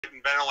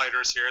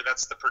Ventilators here,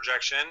 that's the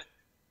projection.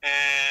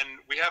 And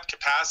we have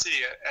capacity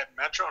at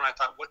Metro, and I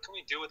thought, what can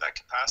we do with that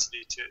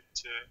capacity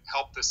to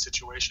help this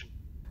situation?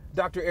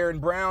 Dr. Aaron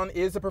Brown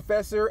is a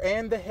professor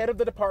and the head of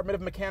the Department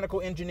of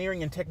Mechanical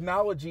Engineering and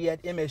Technology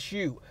at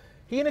MSU.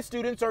 He and his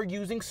students are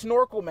using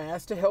Snorkel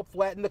masks to help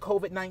flatten the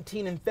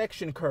COVID-19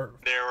 infection curve.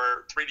 There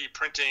were 3D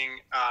printing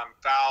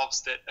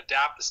valves that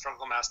adapt the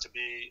Snorkel mask to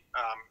be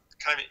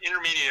kind of an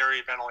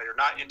intermediary ventilator,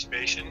 not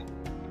intubation.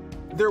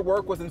 Their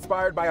work was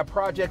inspired by a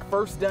project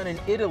first done in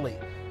Italy.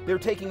 They're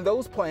taking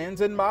those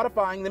plans and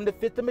modifying them to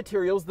fit the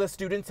materials the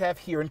students have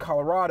here in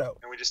Colorado.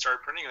 And we just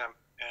started printing them,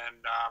 and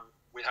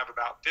we have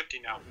about 50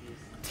 now.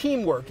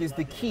 Teamwork is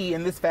the key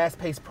in this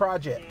fast-paced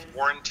project.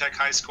 Warren Tech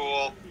High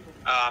School,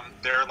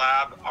 their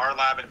lab, our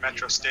lab at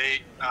Metro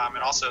State, and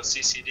also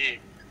CCD.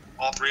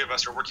 All three of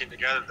us are working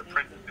together to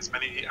print as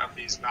many of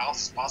these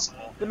valves as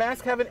possible. The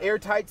masks have an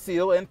airtight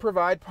seal and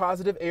provide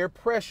positive air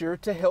pressure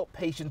to help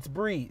patients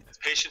breathe.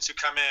 Patients who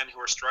come in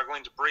who are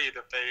struggling to breathe,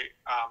 if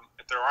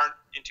there aren't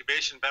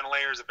intubation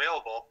ventilators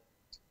available,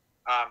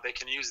 they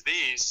can use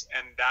these,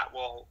 and that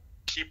will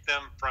keep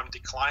them from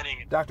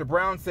declining. Dr.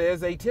 Brown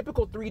says a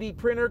typical 3D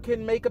printer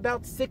can make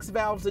about 6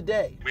 valves a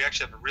day. We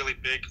actually have a really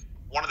big,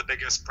 one of the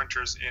biggest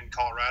printers in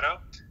Colorado,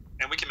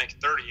 and we can make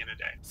 30 in a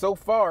day. So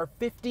far,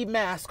 50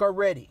 masks are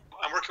ready.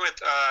 I'm working with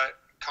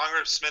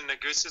Congressman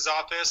Nagusa's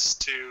office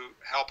to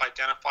help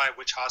identify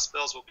which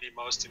hospitals will be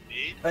most in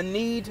need. A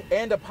need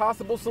and a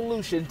possible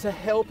solution to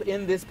help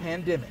in this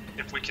pandemic.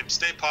 If we can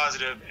stay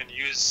positive and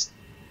use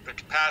the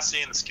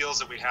capacity and the skills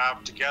that we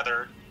have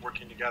together,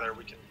 working together,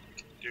 we can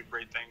do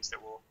great things that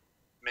will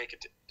make a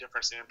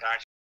difference and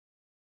impact.